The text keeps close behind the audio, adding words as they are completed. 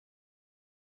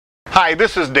Hi,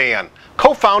 this is Dan,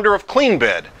 co-founder of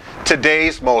CleanBid,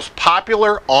 today's most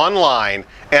popular online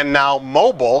and now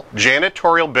mobile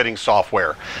janitorial bidding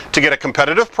software to get a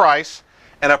competitive price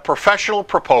and a professional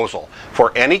proposal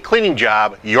for any cleaning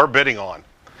job you're bidding on.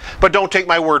 But don't take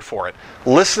my word for it.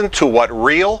 Listen to what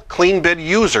real CleanBid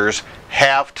users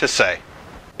have to say.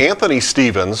 Anthony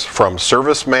Stevens from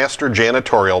Service Master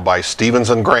Janitorial by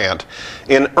Stevens & Grant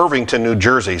in Irvington, New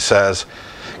Jersey says,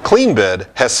 CleanBid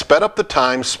has sped up the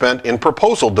time spent in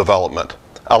proposal development,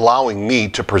 allowing me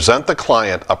to present the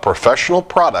client a professional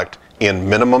product in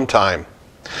minimum time.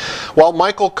 While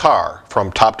Michael Carr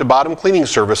from Top to Bottom Cleaning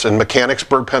Service in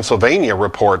Mechanicsburg, Pennsylvania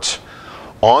reports,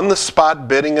 on-the-spot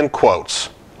bidding and quotes,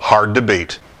 hard to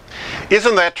beat.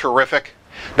 Isn't that terrific?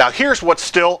 Now here's what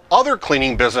still other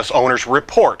cleaning business owners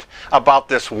report about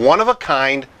this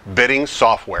one-of-a-kind bidding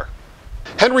software.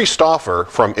 Henry Stauffer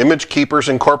from Image Keepers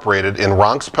Incorporated in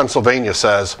Ronks, Pennsylvania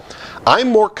says, I'm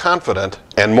more confident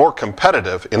and more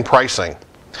competitive in pricing.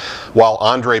 While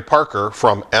Andre Parker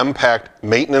from Impact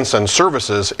Maintenance and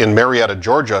Services in Marietta,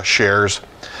 Georgia shares,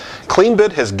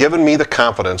 CleanBid has given me the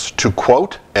confidence to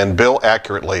quote and bill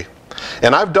accurately,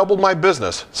 and I've doubled my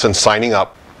business since signing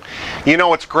up. You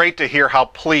know, it's great to hear how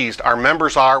pleased our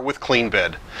members are with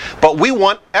CleanBid, but we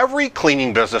want every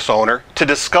cleaning business owner to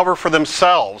discover for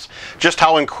themselves just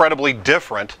how incredibly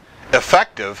different,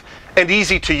 effective, and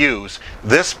easy to use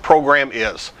this program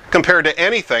is compared to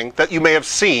anything that you may have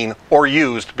seen or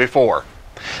used before.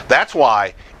 That's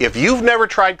why, if you've never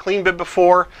tried CleanBid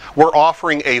before, we're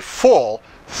offering a full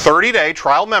 30-day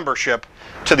trial membership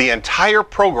to the entire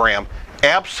program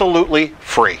absolutely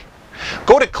free.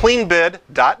 Go to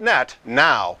cleanbid.net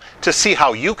now to see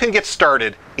how you can get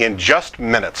started in just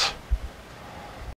minutes.